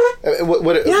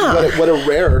 What a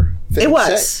rare thing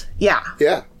to say. Yeah.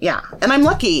 Yeah. And I'm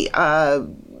lucky.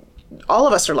 All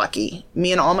of us are lucky.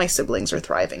 Me and all my siblings are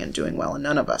thriving and doing well, and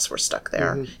none of us were stuck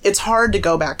there. It's hard to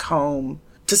go back home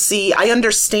to see. I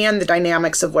understand the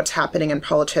dynamics of what's happening in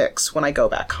politics when I go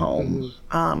back home.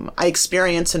 I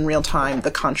experience in real time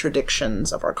the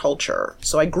contradictions of our culture.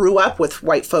 So I grew up with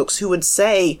white folks who would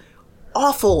say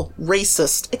awful,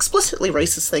 racist, explicitly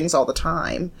racist things all the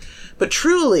time, but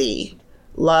truly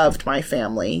loved my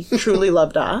family, truly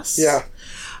loved us. Yeah.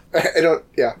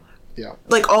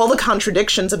 Like all the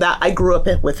contradictions of that, I grew up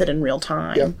with it in real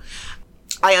time. Yep.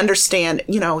 I understand,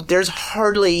 there's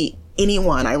hardly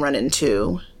anyone I run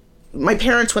into. My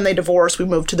parents, when they divorced, we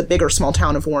moved to the bigger small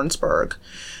town of Warrensburg.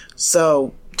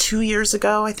 So 2 years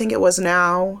ago, I think it was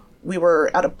now, we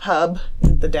were at a pub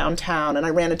in the downtown and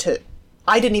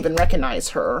I didn't even recognize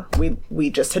her. We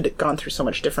just had gone through so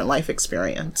much different life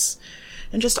experience.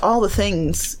 And just all the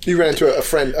things. You ran into a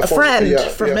friend.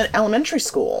 From elementary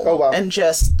school. Oh, wow. And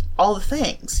just all the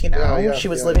things, She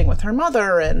was living with her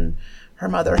mother, and her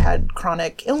mother had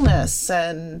chronic illness,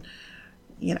 and,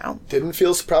 Didn't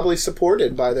feel probably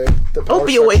supported by the power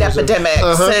opioid structures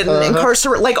epidemics and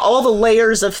incarcerate, like all the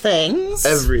layers of things.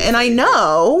 Everything. And I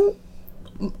know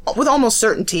with almost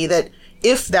certainty that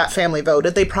if that family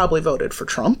voted, they probably voted for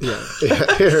Trump. Yeah,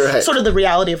 right. Sort of the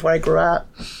reality of where I grew up.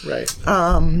 Right.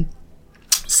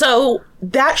 So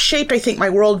that shaped, I think, my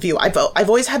worldview. I've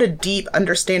always had a deep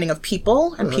understanding of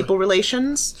people and people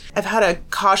relations. I've had a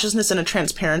cautiousness and a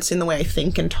transparency in the way I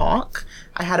think and talk.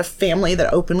 I had a family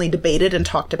that openly debated and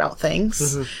talked about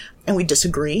things. And we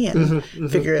disagree and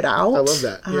figure it out. I love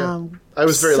that. Yeah. I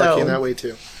was very lucky in that way,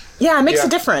 too. Yeah, it makes a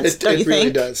difference, don't you think? It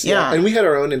really does. Yeah. And we had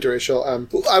our own interracial,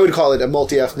 I would call it a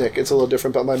multi-ethnic. It's a little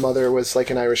different, but my mother was like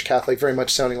an Irish Catholic, very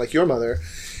much sounding like your mother.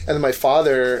 And then my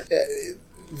father...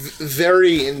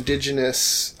 very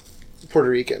indigenous Puerto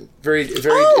Rican. Very.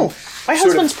 Oh, my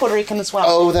husband's Puerto Rican as well.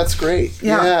 Oh, that's great.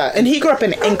 Yeah. And he grew up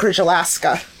in Anchorage,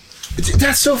 Alaska.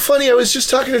 That's so funny. I was just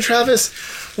talking to Travis.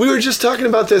 We were just talking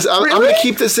about this. I'm going to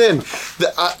keep this in.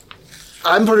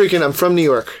 I'm Puerto Rican. I'm from New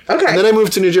York. Okay. And then I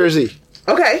moved to New Jersey.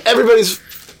 Okay. Everybody's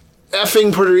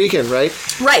effing Puerto Rican, right?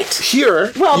 Right.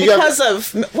 Here, Well, you because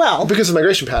of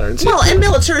migration patterns. and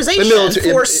militarization And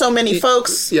forced so many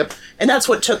folks. Yep. And that's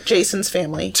what took Jason's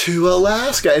family. To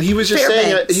Alaska. And he was just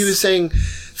saying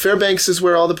Fairbanks is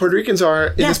where all the Puerto Ricans are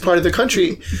in this part of the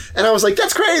country. And I was like,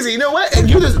 that's crazy. You know what? And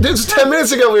this was 10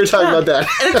 minutes ago we were talking about that.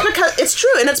 And it's true.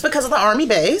 And it's because of the Army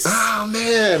base. Oh,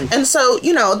 man. And so,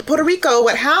 Puerto Rico,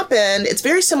 what happened, it's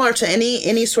very similar to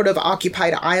any sort of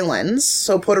occupied islands.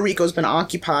 So Puerto Rico's been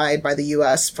occupied by the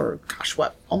U.S. for,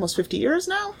 almost 50 years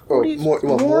now?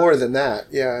 More than that.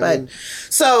 Yeah. But,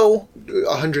 so...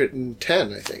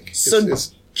 110, I think.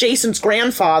 Jason's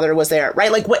grandfather was there, right?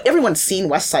 Like, what everyone's seen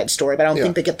West Side Story, but I don't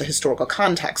think they get the historical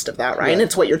context of that, right? Yeah. And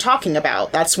it's what you're talking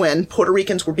about. That's when Puerto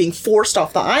Ricans were being forced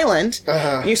off the island.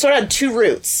 Uh-huh. You sort of had two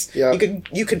routes. Yeah.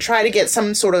 You could try to get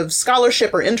some sort of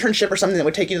scholarship or internship or something that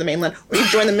would take you to the mainland, or you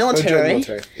join the military.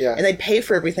 Yeah. And they'd pay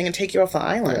for everything and take you off the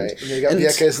island. Right. And you got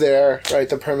Vieques there, right?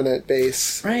 The permanent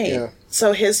base. Right. Yeah.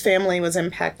 So his family was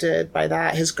impacted by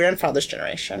that. His grandfather's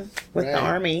generation with the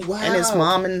Army. Wow. And his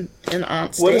mom and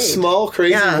aunt stayed. What a small,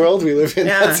 crazy world we live in.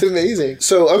 Yeah. That's amazing.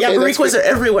 So, okay. Yeah, Boricuas are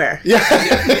everywhere. Yeah,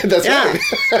 that's right.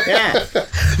 Yeah.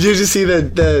 Did you just see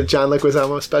the John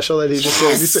Leguizamo special that he just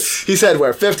did? He said,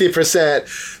 we're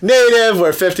 50% Native,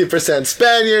 we're 50%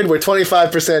 Spaniard, we're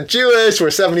 25% Jewish, we're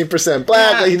 70%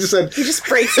 Black. Yeah. Like he just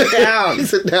breaks it down.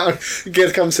 Breaks it down.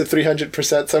 It comes to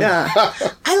 300% somehow. Yeah.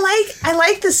 I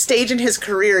like the stage in his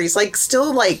career. He's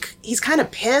he's kind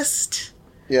of pissed.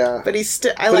 Yeah. But he's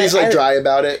still... he's dry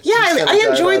about it. Yeah, I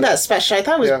enjoyed that special. I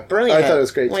thought it was brilliant. I thought it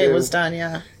was great, the way it was done,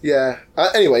 yeah. Yeah.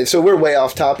 Anyway, so we're way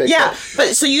off topic. Yeah,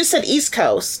 but so you said East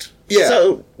Coast. Yeah.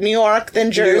 So New York,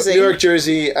 then Jersey. New York,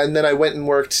 Jersey, and then I went and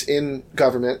worked in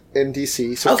government in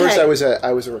D.C. So first I was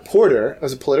a reporter. I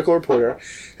was a political reporter,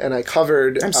 and I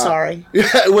covered... I'm sorry. Yeah,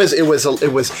 it was.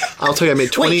 I'll tell you, I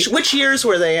made 20... Which years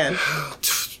were they in?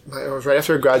 It was right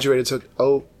after I graduated,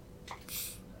 so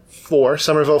 04,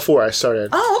 summer of 04 I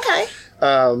started. Oh, okay.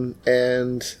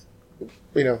 And,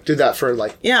 did that for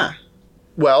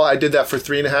well, I did that for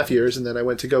 3.5 years, and then I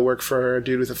went to go work for a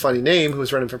dude with a funny name who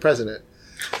was running for president.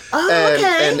 Oh,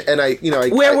 okay. And I,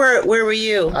 where were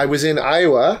you? I was in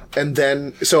Iowa, and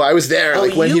then so I was there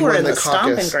when he won the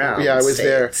caucus. Yeah, I was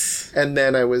there, and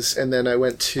then I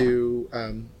went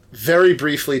to very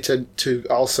briefly to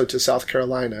South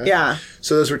Carolina. Yeah.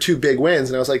 So those were two big wins,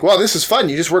 and I was like, "Wow, this is fun!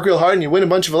 You just work real hard and you win a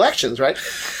bunch of elections, right?"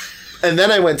 And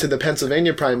then I went to the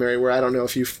Pennsylvania primary, where I don't know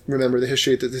if you remember the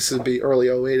history. That this would be early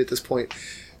 08 at this point.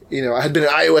 I had been in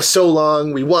Iowa so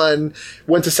long. We won.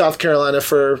 Went to South Carolina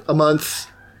for a month.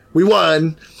 We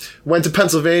won. Went to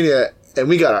Pennsylvania, and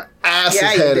we got our asses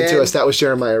handed to us. That was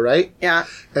Jeremiah, right? Yeah.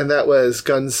 And that was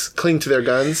guns, cling to their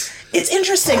guns. It's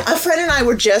interesting. A friend and I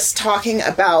were just talking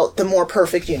about the More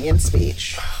Perfect Union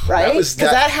speech, right? Because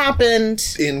that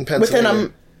happened in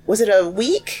Pennsylvania. Was it a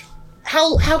week?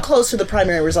 How close to the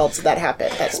primary results did that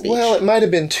happen, that speech? Well, it might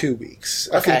have been 2 weeks.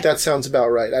 I think that sounds about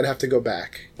right. I'd have to go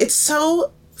back. It's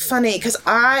so funny, because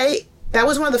that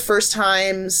was one of the first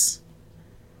times...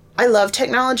 I love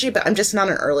technology, but I'm just not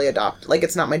an early adopter. Like,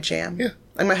 it's not my jam. Yeah.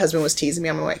 Like, my husband was teasing me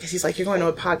on my way, because he's like, you're going to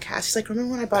a podcast. He's like,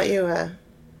 remember when I bought you an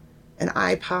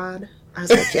iPod? I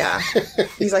was like, yeah.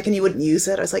 He's like, and you wouldn't use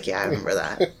it? I was like, yeah, I remember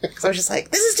that. Because I was just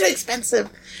like, this is too expensive.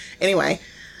 Anyway,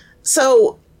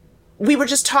 so we were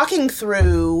just talking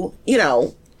through,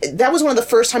 that was one of the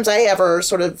first times I ever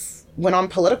sort of went on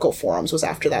political forums, was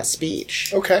after that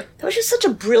speech. Okay. That was just such a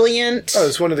brilliant it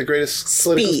was one of the greatest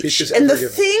political speeches ever given. And the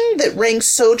thing that rang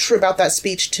so true about that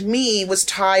speech to me was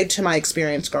tied to my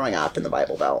experience growing up in the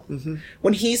Bible Belt. Mm-hmm.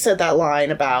 When he said that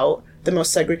line about the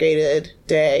most segregated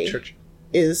day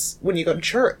is when you go to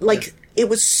church. Like, it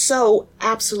was so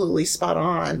absolutely spot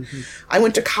on. Mm-hmm. I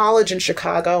went to college in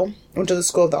Chicago. I went to the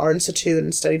School of the Art Institute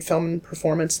and studied film and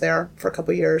performance there for a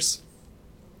couple years.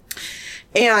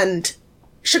 And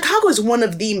Chicago is one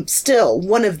of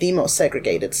the most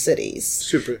segregated cities.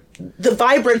 Super. The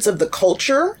vibrance of the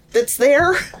culture that's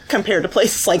there compared to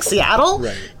places like Seattle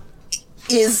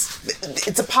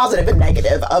it's a positive and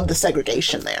negative of the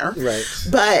segregation there. Right.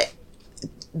 But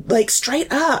like,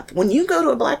 straight up, when you go to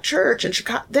a black church in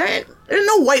Chicago, there are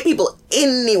no white people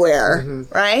anywhere,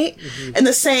 right? Mm-hmm. And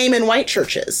the same in white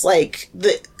churches. Like,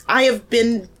 I have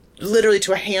been literally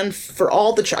to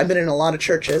I've been in a lot of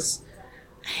churches.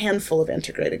 Handful of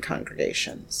integrated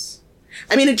congregations.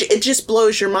 I mean, it just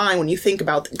blows your mind when you think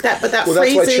about that. But that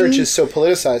phrasing... that's why church is so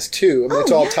politicized too. I mean,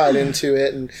 it's all tied into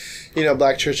it, and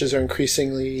black churches are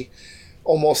increasingly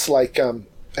almost like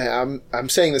I'm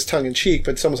saying this tongue in cheek,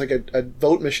 but it's almost like a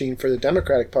vote machine for the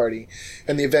Democratic Party,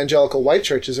 and the evangelical white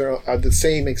churches are the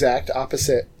same exact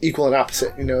opposite, equal and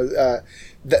opposite.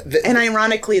 And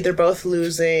ironically, they're both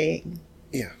losing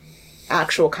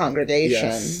actual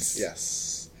congregations.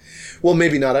 Yes. Well,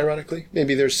 maybe not ironically.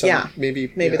 Maybe there's some. Maybe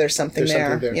there's something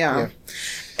there. Yeah.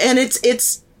 And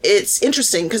it's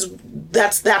interesting because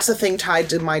that's the thing tied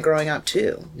to my growing up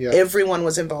too. Yeah. Everyone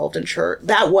was involved in church.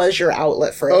 That was your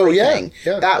outlet for everything.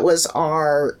 Yeah. That was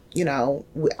our,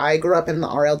 I grew up in the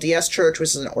RLDS church, which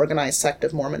is an organized sect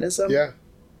of Mormonism. Yeah.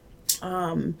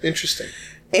 Interesting.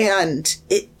 And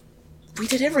we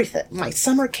did everything. My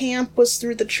summer camp was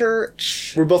through the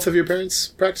church. Were both of your parents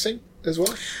practicing as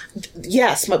well?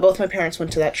 Yes, both my parents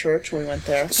went to that church when we went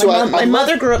there. So my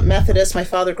mother grew up Methodist. My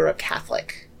father grew up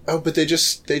Catholic. Oh, but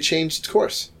they changed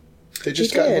course. They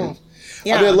just got involved.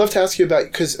 Yeah. I'd love to ask you about,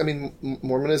 because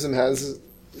Mormonism has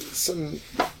some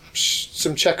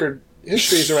checkered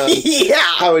histories around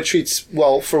how it treats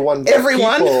everyone.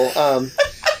 People.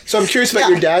 So I'm curious about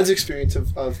your dad's experience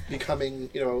of becoming,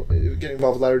 getting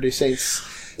involved with Latter-day Saints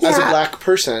as a black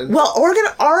person. Well,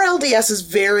 RLDS is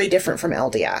very different from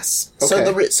LDS.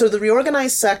 Okay. So the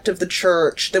reorganized sect of the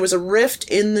church, there was a rift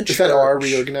in the church. Is that R,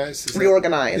 reorganized?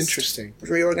 Reorganized. Interesting.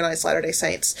 Reorganized Latter-day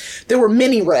Saints. There were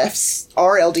many rifts.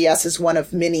 RLDS is one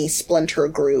of many splinter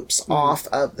groups off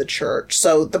of the church.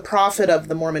 So the prophet of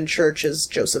the Mormon church is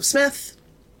Joseph Smith.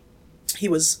 He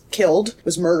was killed,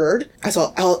 was murdered, as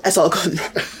all good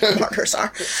martyrs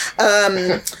are.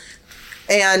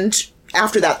 And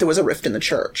after that, there was a rift in the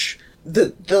church.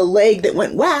 The leg that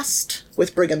went west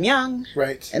with Brigham Young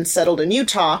and settled in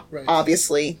Utah,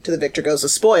 obviously, to the victor goes the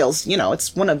spoils.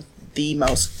 It's one of the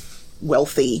most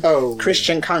wealthy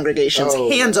Christian congregations,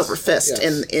 hands over fist.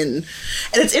 And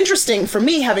it's interesting for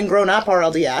me, having grown up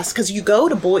RLDS, because you go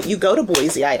to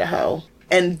Boise, Idaho,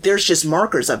 and there's just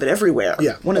markers of it everywhere.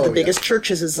 Yeah. One of the biggest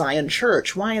churches is Zion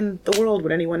Church. Why in the world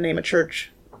would anyone name a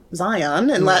church Zion?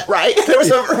 And there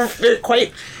was a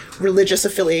quite religious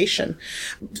affiliation.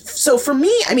 So for me,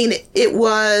 it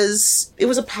was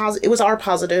our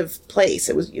positive place.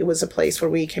 It was a place where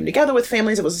we came together with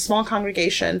families. It was a small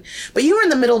congregation, but you were in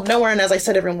the middle of nowhere. And as I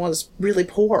said, everyone was really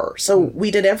poor. So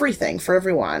we did everything for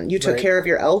everyone. You took care of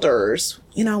your elders.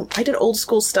 I did old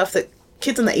school stuff that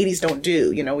kids in the 80s don't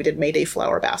do. We did May Day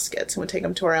flower baskets and would take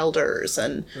them to our elders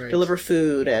and deliver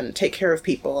food and take care of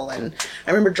people. And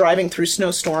I remember driving through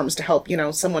snowstorms to help,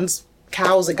 someone's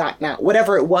cows had gotten out,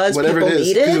 whatever it was people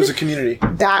needed. Because it was a community.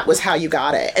 That was how you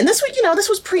got it. And this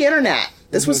was pre-internet.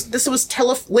 This was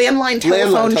landline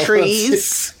telephone trees.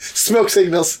 Smoke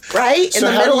signals. Right? In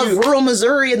the middle of rural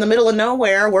Missouri, in the middle of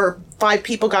nowhere, where 5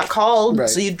 people got called.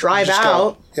 So you'd drive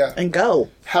out and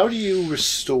go. How do you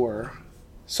restore...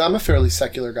 So I'm a fairly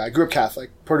secular guy. Grew up Catholic.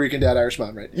 Puerto Rican dad, Irish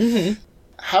mom, right? Mm-hmm.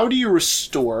 How do you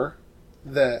restore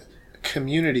the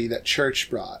community that church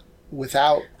brought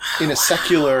without, in a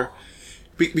secular...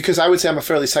 Because I would say I'm a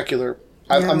fairly secular...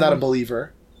 I'm not a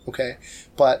believer, okay?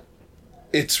 But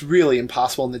it's really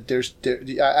impossible. And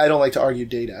I don't like to argue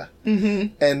data.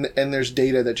 Mm-hmm. And there's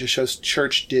data that just shows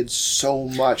church did so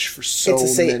much for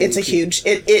many It's a huge...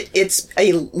 It's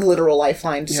a literal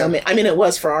lifeline to so many. It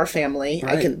was for our family.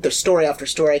 Right. There's story after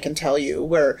story I can tell you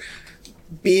where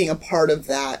being a part of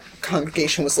that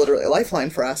congregation was literally a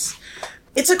lifeline for us.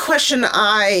 It's a question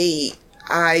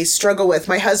I struggle with.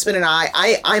 My husband and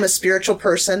I'm a spiritual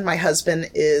person. My husband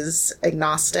is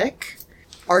agnostic.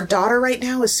 Our daughter right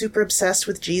now is super obsessed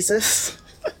with Jesus.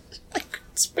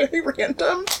 It's very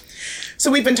random. So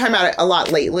we've been talking about it a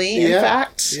lot lately, in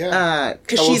fact. Yeah.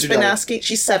 Because she's been asking...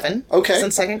 She's 7. Okay. She's in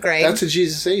 2nd grade. That's a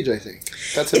Jesus age, I think.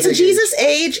 It's a Jesus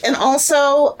age, and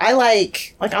also I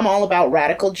I'm all about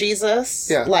radical Jesus.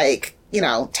 Yeah.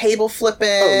 Table flipping,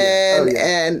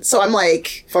 and so I'm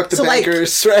like... Fuck the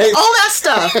bankers, right? All that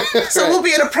stuff. So we'll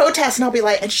be in a protest, and I'll be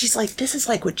like... And she's like, this is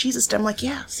like what Jesus did. I'm like,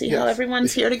 see how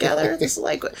everyone's here together? This is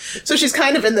like... So she's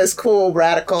kind of in this cool,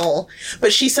 radical...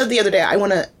 But she said the other day,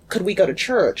 could we go to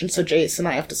church? And so Jason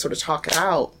and I have to sort of talk it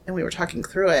out, and we were talking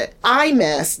through it.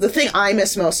 The thing I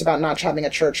miss most about not having a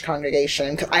church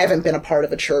congregation, because I haven't been a part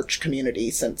of a church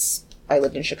community since I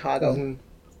lived in Chicago,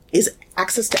 is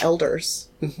access to elders.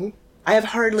 Mm-hmm. I have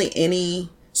hardly any,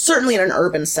 certainly in an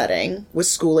urban setting with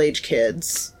school-age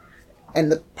kids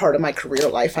and the part of my career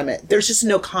life I'm in, there's just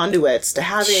no conduits to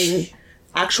having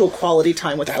actual quality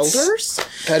time with elders.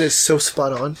 That is so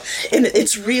spot on. And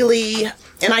it's really...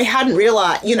 And I hadn't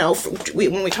realized,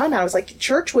 when we talked about it, I was like,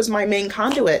 church was my main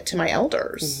conduit to my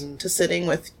elders, to sitting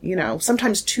with,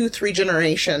 sometimes 2-3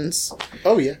 generations.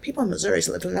 Oh, yeah. People in Missouri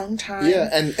lived a long time. Yeah,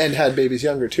 and had babies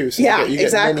younger, too. So you get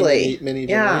exactly. many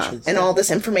generations. And all this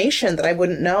information that I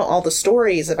wouldn't know, all the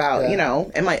stories about,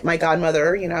 and my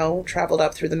godmother, traveled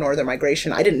up through the Northern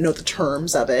Migration. I didn't know the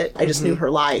terms of it. I just knew her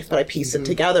life, but I pieced it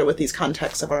together with these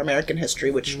contexts of our American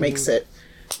history, which makes it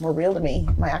more real to me,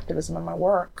 my activism and my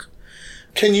work.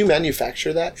 Can you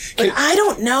manufacture that? But I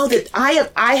don't know that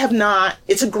I have not.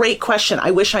 It's a great question.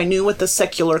 I wish I knew what the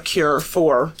secular cure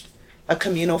for a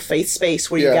communal faith space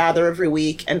where you gather every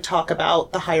week and talk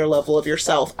about the higher level of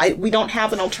yourself. We don't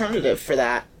have an alternative for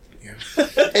that. Yeah.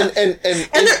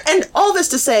 and all this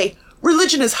to say,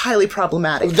 religion is highly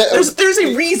problematic. There's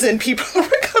a reason people are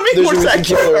becoming more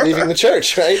secular. People are leaving the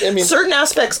church, right? I mean, certain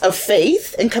aspects of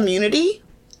faith and community,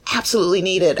 absolutely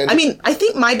needed. I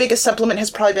think my biggest supplement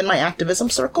has probably been my activism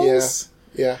circles.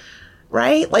 Yeah.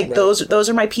 Right? Like those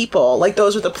are my people. Like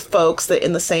those are the folks that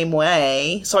in the same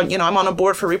way. So, I'm on a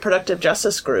board for reproductive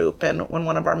justice group, and when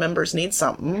one of our members needs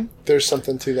something, there's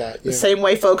something to that. Yeah. The same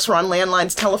way folks were on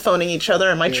landlines telephoning each other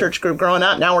in my church group growing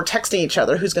up, now we're texting each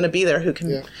other who's going to be there, who can.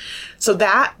 Yeah. So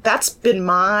that's been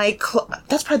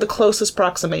that's probably the closest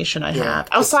approximation I have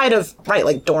outside of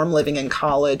like dorm living in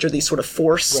college or these sort of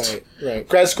forced. Right.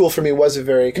 Grad school for me was a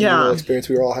very communal experience.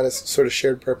 We all had a sort of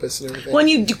shared purpose and everything. When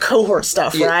you do cohort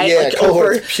stuff, right? Yeah, like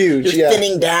cohort's huge. You're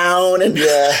thinning down and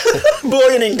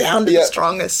boiling down to the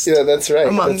strongest. Yeah, that's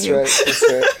right. That's right.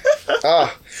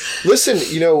 Listen,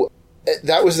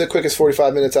 that was the quickest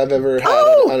 45 minutes I've ever had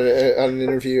on an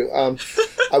interview.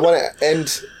 I want to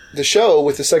end the show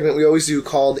with a segment we always do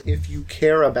called If You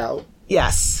Care About.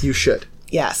 Yes. You Should.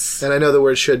 Yes. And I know the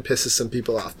word should pisses some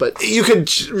people off, but you could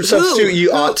substitute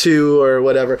you ought to or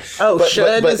whatever. Oh, but,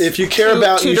 should. But if you care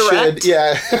about, you direct. should.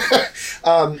 Yeah.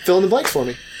 Fill in the blanks for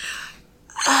me.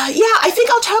 I think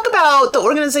I'll talk about the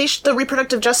organization, the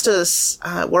reproductive justice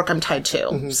work I'm tied to.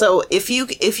 Mm-hmm. So if you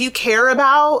care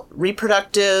about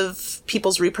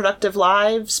people's reproductive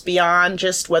lives beyond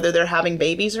just whether they're having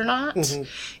babies or not,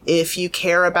 if you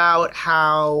care about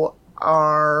how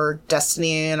our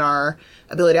destiny and our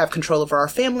ability to have control over our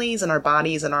families and our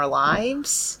bodies and our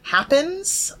lives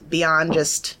happens beyond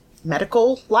just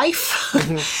medical life,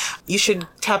 you should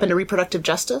tap into reproductive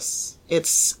justice.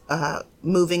 It's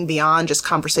moving beyond just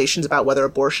conversations about whether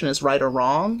abortion is right or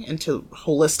wrong into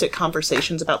holistic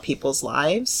conversations about people's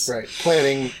lives. Right.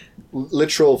 Planning,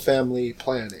 literal family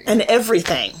planning. And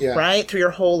everything, right? Through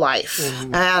your whole life.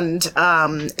 Mm-hmm. And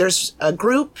there's a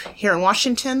group here in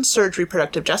Washington, Surge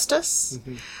Reproductive Justice.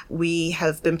 Mm-hmm. We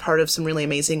have been part of some really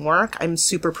amazing work. I'm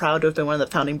super proud to have been one of the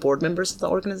founding board members of the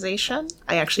organization.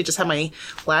 I actually just had my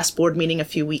last board meeting a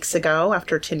few weeks ago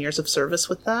after 10 years of service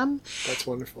with them. That's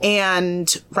wonderful.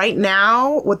 And right now,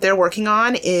 what they're working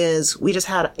on is we just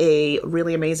had a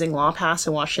really amazing law pass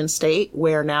in Washington State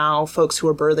where now folks who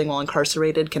are birthing while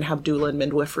incarcerated can have doula and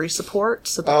midwifery support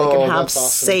so that they can have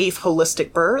safe,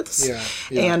 holistic births. Yeah.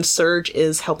 And Surge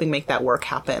is helping make that work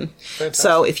happen. Fantastic.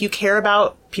 So if you care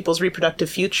about people's reproductive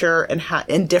future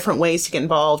and different ways to get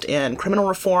involved in criminal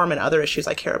reform and other issues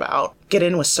I care about, get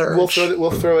in with Surge. We'll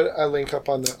throw a link up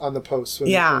on the post when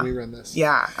we run this.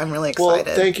 Yeah, I'm really excited.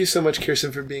 Well, thank you so much,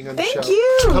 Kirsten, for being on the show. Thank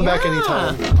you. Come back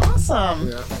anytime. Awesome.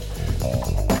 Yeah.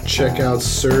 Check out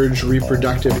Surge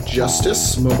Reproductive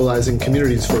Justice, mobilizing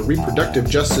communities for reproductive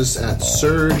justice at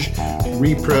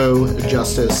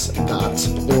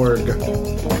surgereprojustice.org.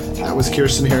 That was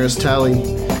Kirsten Harris-Talley.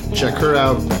 Check her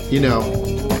out,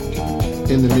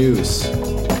 in the news.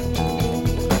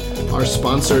 Our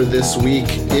sponsor this week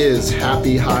is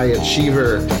Happy High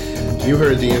Achiever. You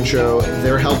heard the intro.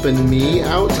 They're helping me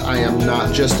out. I am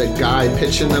not just a guy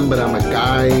pitching them, but I'm a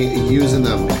guy using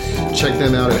them. Check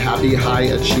them out at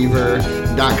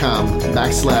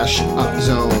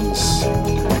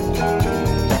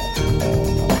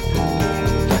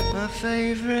happyhighachiever.com/upzones. My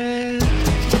favorite.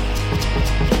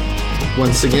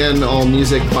 Once again, all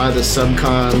music by the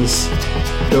Subcons.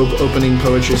 Dope opening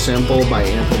poetry sample by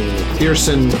Anthony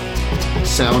Pearson.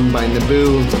 Sound by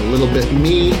Naboo. A little bit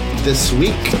me this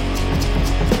week.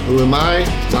 Who am I?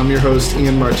 I'm your host,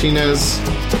 Ian Martinez.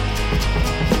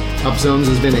 Upzones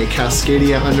has been a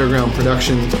Cascadia Underground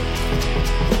production.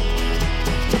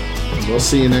 And we'll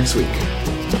see you next week.